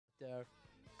there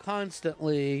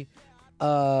constantly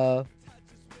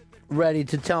ready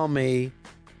to tell me,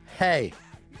 hey,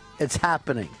 it's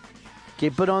happening.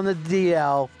 Keep it on the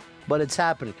DL, but it's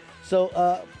happening.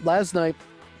 So last night,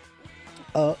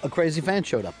 a crazy fan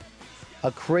showed up.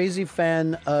 A crazy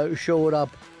fan showed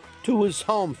up to his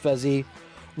home, Fezzy,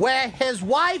 where his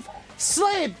wife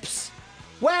sleeps,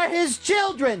 where his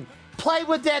children play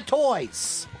with their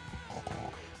toys.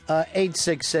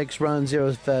 866 Ron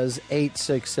Zero Fez.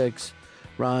 866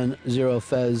 Ron Zero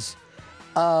Fez.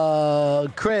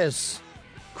 Chris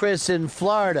in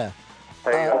Florida.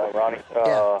 Hey, Ronnie.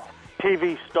 Yeah.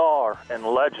 TV star and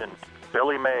legend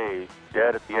Billy Mays,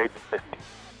 dead at the age of 50.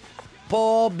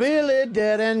 Poor Billy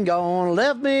dead and gone,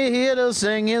 left me here to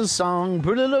sing his song.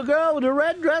 Pretty little girl with a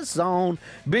red dress on.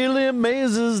 Billy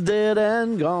Mays is dead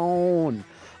and gone.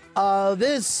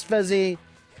 This, Fezzy,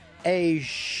 a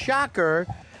shocker.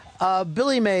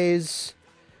 Billy Mays,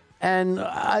 and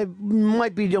I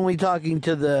might be only talking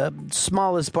to the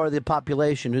smallest part of the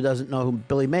population who doesn't know who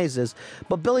Billy Mays is,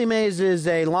 but Billy Mays is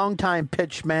a longtime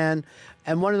pitch man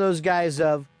and one of those guys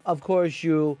of course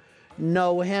you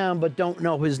know him but don't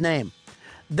know his name.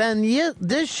 Then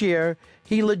this year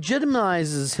he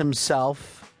legitimizes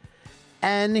himself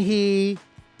and he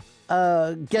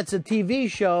gets a TV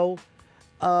show.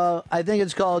 I think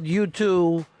it's called You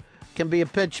Too Can Be a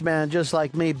Pitch Man Just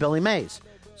Like Me, Billy Mays.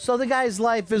 So the guy's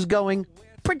life is going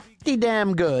pretty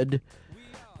damn good.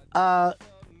 And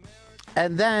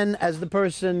then, as the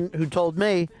person who told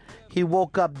me, he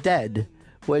woke up dead,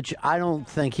 which I don't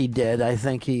think he did. I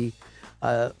think he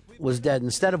was dead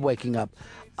instead of waking up.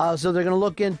 So they're going to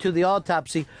look into the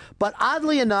autopsy. But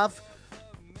oddly enough,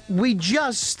 we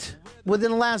just,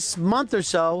 within the last month or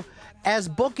so,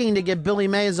 asked booking to get Billy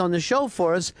Mays on the show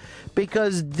for us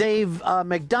because Dave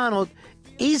McDonald,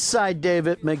 Eastside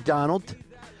David McDonald,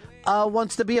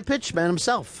 wants to be a pitchman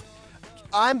himself.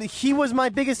 He was my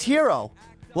biggest hero.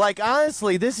 Like,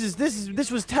 honestly,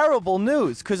 this was terrible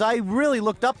news because I really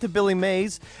looked up to Billy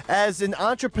Mays as an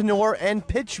entrepreneur and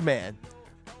pitchman.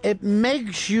 It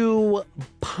makes you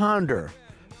ponder,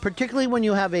 particularly when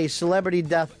you have a celebrity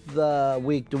death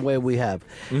week the way we have.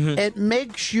 Mm-hmm. It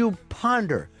makes you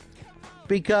ponder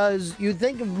because you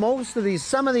think of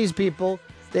some of these people,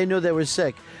 they knew they were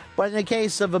sick. But in the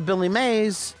case of a Billy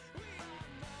Mays,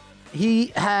 he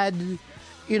had,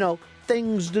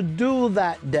 things to do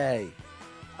that day.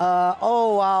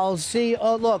 I'll see.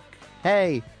 Oh, look.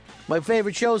 Hey, my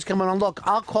favorite show's coming on. Look,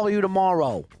 I'll call you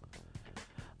tomorrow.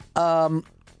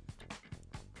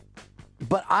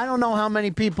 But I don't know how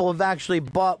many people have actually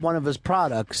bought one of his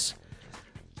products.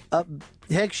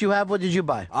 Hicks, what did you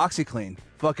buy? OxyClean.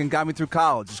 Fucking got me through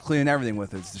college. Just cleaning everything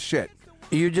with it. It's the shit.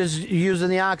 You just using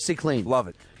the OxyClean. Love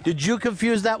it. Did you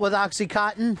confuse that with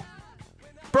Oxycontin?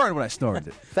 Burned when I snorted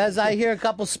it. Fez, I hear a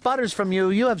couple sputters from you.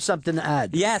 You have something to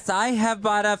add. Yes, I have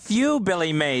bought a few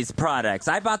Billy Mays products.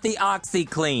 I bought the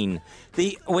OxyClean,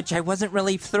 which I wasn't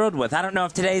really thrilled with. I don't know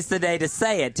if today's the day to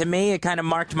say it. To me, it kind of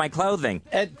marked my clothing.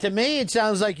 To me, it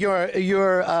sounds like you're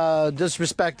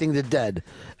disrespecting the dead.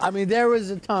 I mean, there was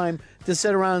a time to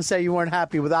sit around and say you weren't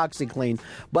happy with OxyClean,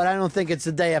 but I don't think it's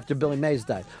the day after Billy Mays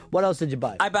died. What else did you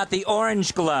buy? I bought the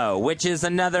Orange Glow, which is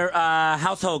another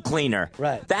household cleaner.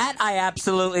 Right. That I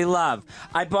absolutely love.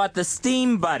 I bought the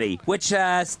Steam Buddy, which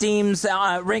steams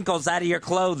wrinkles out of your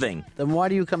clothing. Then why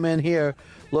do you come in here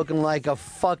looking like a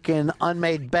fucking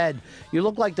unmade bed? You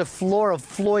look like the floor of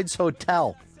Floyd's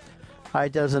Hotel. All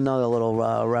right, there's another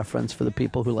little reference for the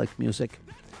people who like music.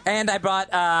 And I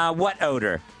bought What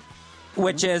Odor,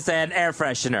 which is an air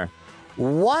freshener.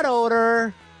 What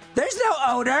odor? There's no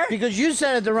odor. Because you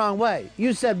said it the wrong way.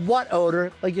 You said what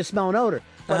odor, like you smell an odor.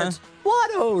 But it's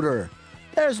what odor?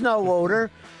 There's no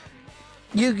odor.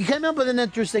 You came up with an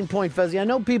interesting point, Fuzzy. I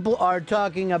know people are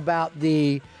talking about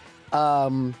the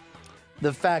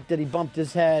fact that he bumped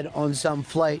his head on some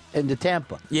flight into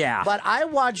Tampa. Yeah. But I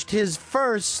watched his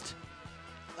first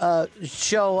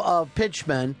show of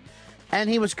Pitchmen, and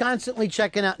he was constantly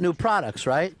checking out new products,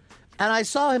 right? And I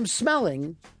saw him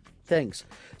smelling things.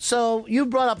 So you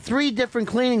brought up 3 different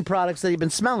cleaning products that you've been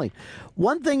smelling.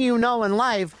 One thing you know in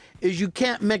life is you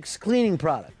can't mix cleaning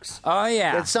products. Oh,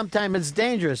 yeah. That sometimes it's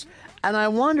dangerous. And I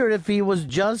wondered if he was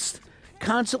just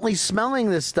constantly smelling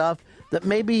this stuff, that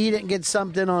maybe he didn't get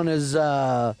something on his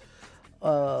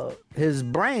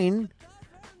brain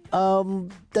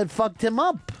that fucked him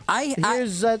up.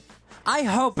 I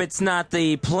hope it's not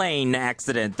the plane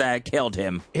accident that killed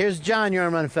him. Here's John. You're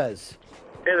on Ron Fez.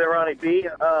 Hey there, Ronnie B.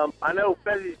 I know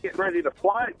Fezzi's getting ready to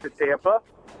fly to Tampa,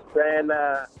 and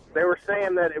they were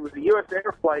saying that it was a U.S.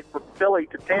 Air flight from Philly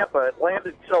to Tampa. It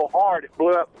landed so hard it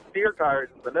blew up steer tires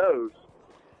in the nose.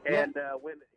 And when